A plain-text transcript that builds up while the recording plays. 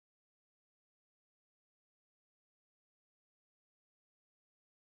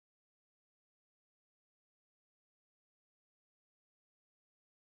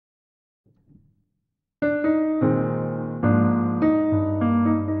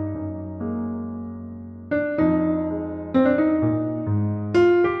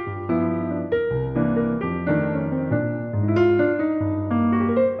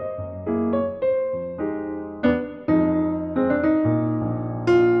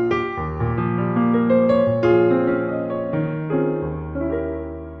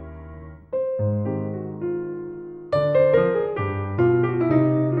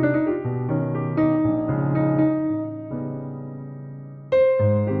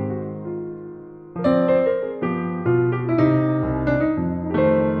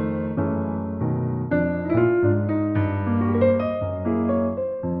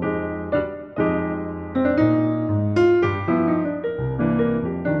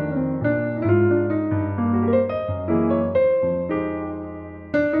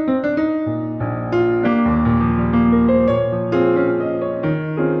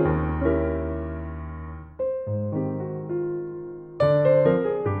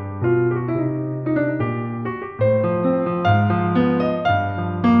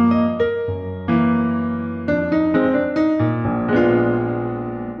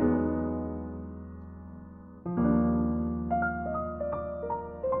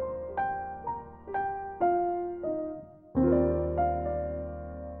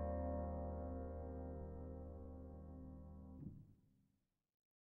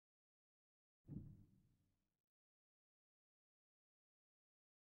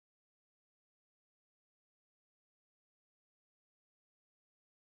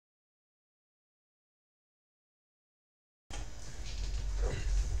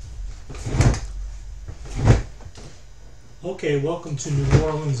Okay, welcome to New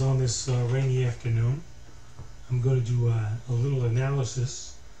Orleans on this rainy afternoon. I'm going to do a little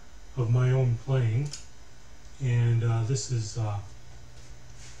analysis of my own playing, and this is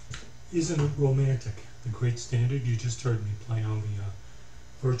Isn't It Romantic, the great standard you just heard me play on the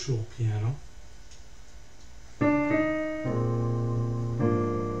virtual piano.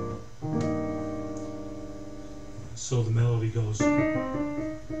 So the melody goes,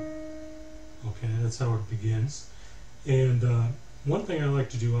 okay, that's how it begins. And one thing I like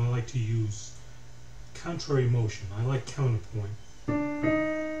to do, I like to use contrary motion. I like counterpoint.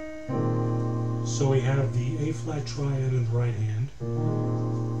 So we have the A flat triad in the right hand,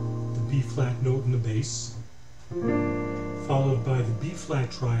 the B flat note in the bass, followed by the B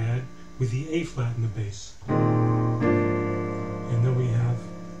flat triad with the A flat in the bass. And then we have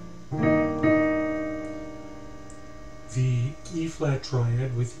the E flat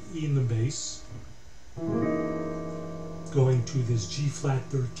triad with E in the bass, going to this G flat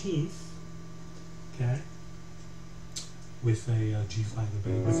 13th, okay, with a G flat in the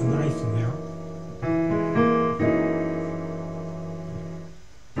bass, with a ninth in there.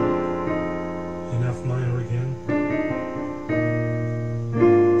 And F minor again.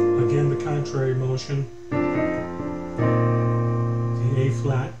 Again, the contrary motion. The A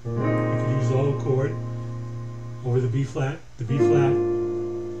flat, you could use the whole chord over the B flat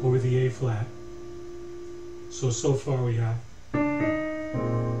over the A flat. So far we have and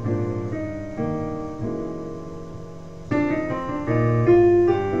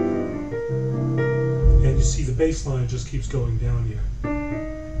you see the bass line just keeps going down here.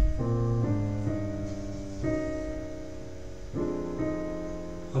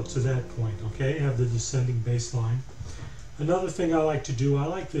 Up to that point, okay? Have the descending bass line. Another thing I like to do, I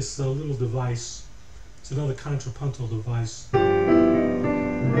like this little device. It's another contrapuntal device.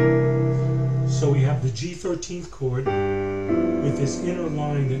 So we have the G 13th chord with this inner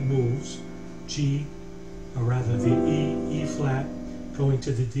line that moves, G, or rather the E flat going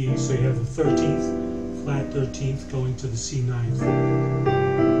to the D, so you have the 13th, flat 13th going to the C 9th.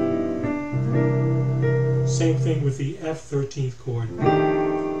 Same thing with the F 13th chord.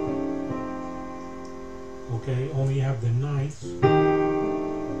 Okay, only you have the 9th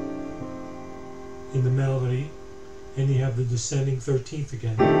in the melody, and you have the descending 13th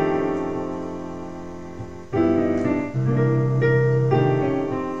again.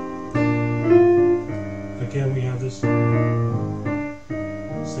 Again, we have this same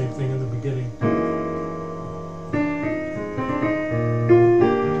thing in the beginning.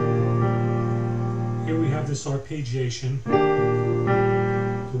 Here we have this arpeggiation,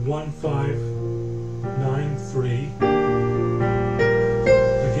 the 1 5 9 3.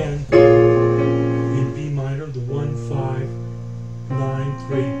 Again, in B minor, the 1 5 9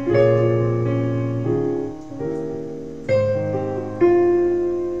 3.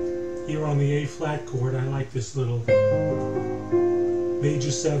 Here on the A flat chord, I like this little major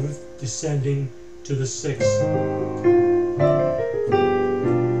 7th descending to the 6th.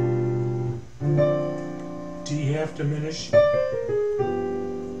 D half diminish,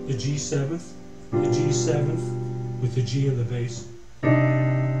 the G 7th, the G 7th with the G in the bass.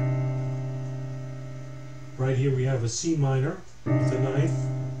 Right here we have a C minor with the 9th.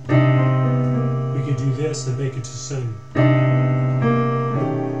 We can do this and make it descend.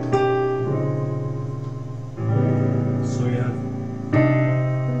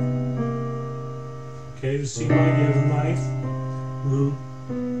 Okay, the C minor, you have the 9th, root,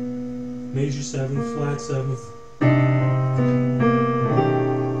 major 7th, flat 7th.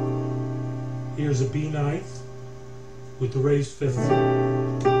 Here's a B 9th with the raised 5th,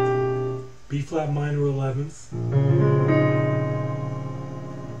 B flat minor 11th,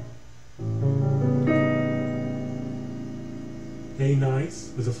 A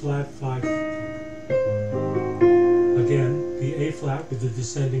 9th with a flat 5th. Again, the A flat with the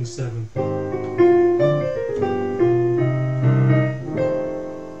descending 7th.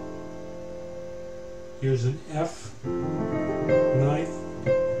 Here's an F 9th,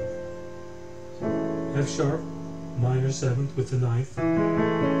 F sharp, minor 7th with the 9th,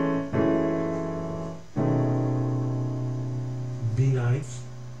 B 9th.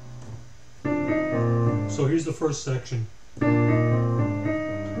 So here's the first section.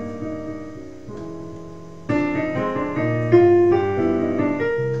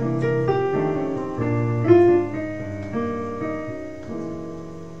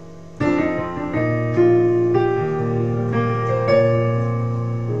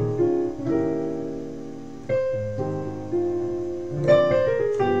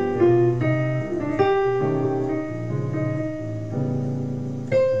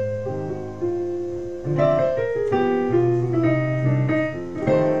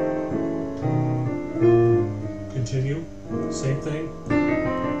 Same thing.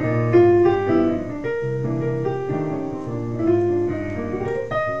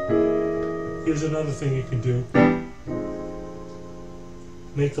 Here's another thing you can do.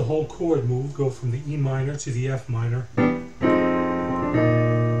 Make the whole chord move, go from the E minor to the F minor.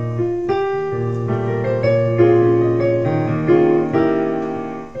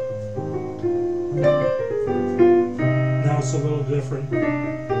 Now it's a little different.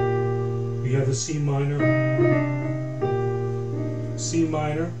 We have the C minor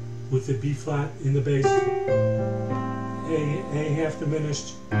with the B flat in the bass, A half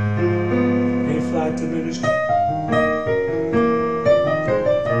diminished, A flat diminished,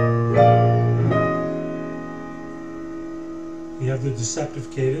 you have the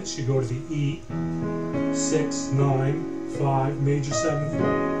deceptive cadence. You go to the E, 6, 9, 5, major 7th,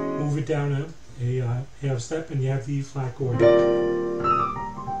 move it down a half step, and you have the E flat chord.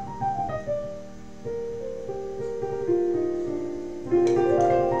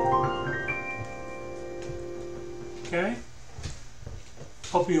 Okay,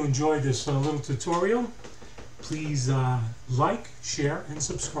 hope you enjoyed this little tutorial. Please like, share, and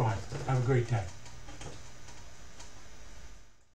subscribe. Have a great day.